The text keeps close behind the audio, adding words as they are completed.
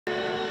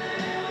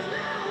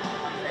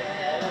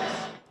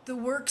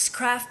Works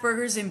Craft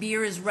Burgers and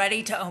Beer is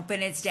ready to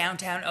open its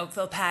downtown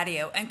Oakville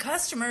patio, and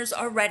customers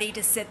are ready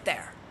to sit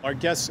there. Our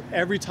guests,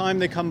 every time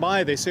they come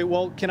by, they say,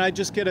 well, can I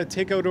just get a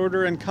takeout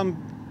order and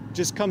come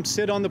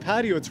sit on the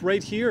patio? It's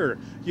right here.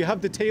 You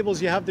have the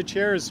tables, you have the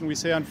chairs. And we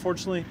say,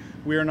 unfortunately,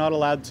 we are not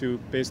allowed to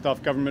based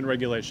off government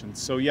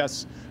regulations. So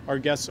yes, our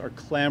guests are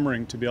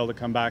clamoring to be able to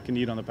come back and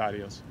eat on the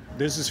patios.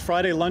 This is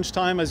Friday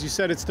lunchtime. As you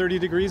said, it's 30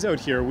 degrees out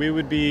here. We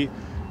would be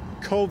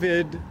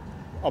COVID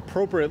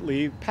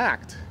appropriately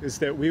packed, is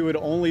that we would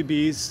only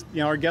be,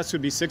 our guests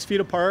would be 6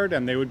 feet apart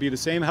and they would be the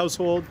same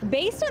household.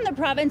 Based on the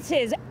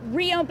province's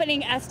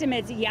reopening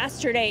estimates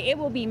yesterday, it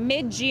will be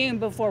mid-June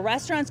before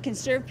restaurants can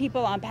serve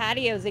people on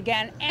patios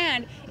again,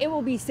 and it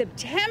will be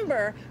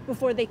September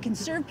before they can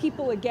serve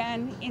people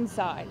again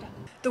inside.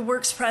 The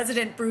Works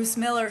president, Bruce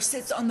Miller,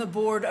 sits on the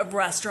board of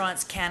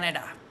Restaurants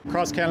Canada.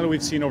 Across Canada,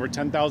 we've seen over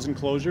 10,000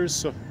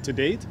 closures to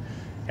date.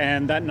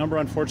 And that number,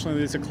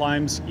 unfortunately,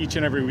 climbs each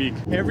and every week.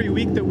 Every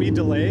week that we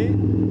delay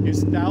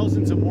is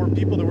thousands of more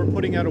people that we're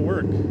putting out of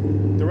work.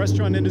 The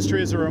restaurant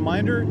industry, as a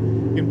reminder,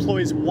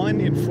 employs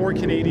 1 in 4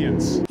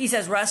 Canadians. He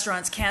says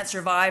restaurants can't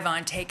survive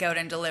on takeout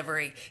and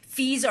delivery.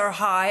 Fees are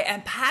high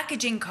and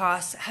packaging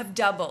costs have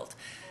doubled.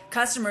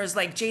 Customers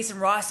like Jason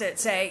Rossett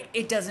say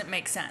it doesn't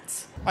make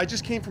sense. I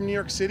just came from New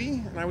York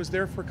City and I was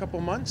there for a couple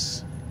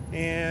months,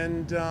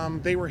 and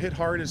they were hit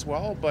hard as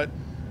well, but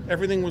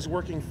everything was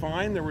working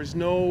fine. There was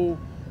no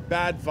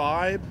bad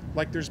vibe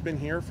like there's been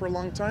here for a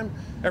long time.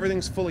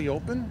 Everything's fully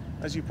open,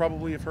 as you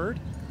probably have heard.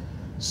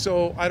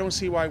 So I don't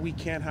see why we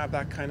can't have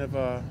that kind of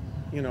a,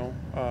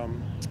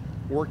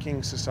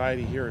 working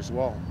society here as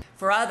well.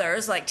 For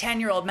others, like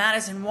 10-year-old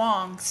Madison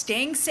Wong,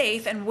 staying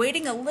safe and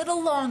waiting a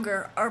little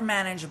longer are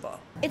manageable.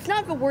 It's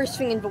not the worst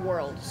thing in the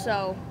world,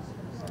 so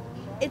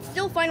it's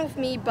still fine with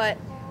me, but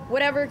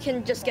whatever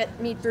can just get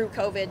me through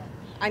COVID,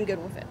 I'm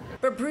good with it.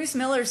 But Bruce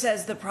Miller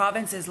says the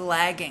province is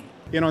lagging.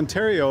 In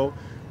Ontario,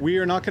 we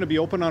are not going to be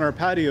open on our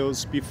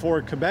patios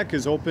before Quebec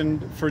is open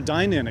for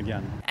dine-in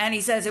again. And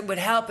he says it would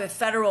help if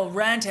federal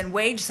rent and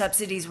wage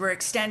subsidies were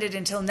extended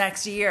until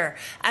next year.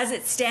 As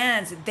it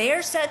stands,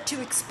 they're set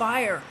to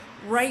expire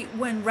right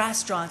when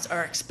restaurants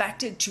are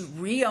expected to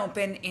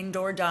reopen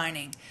indoor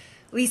dining.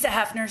 Lisa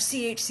Hepfner,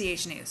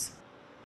 CHCH News.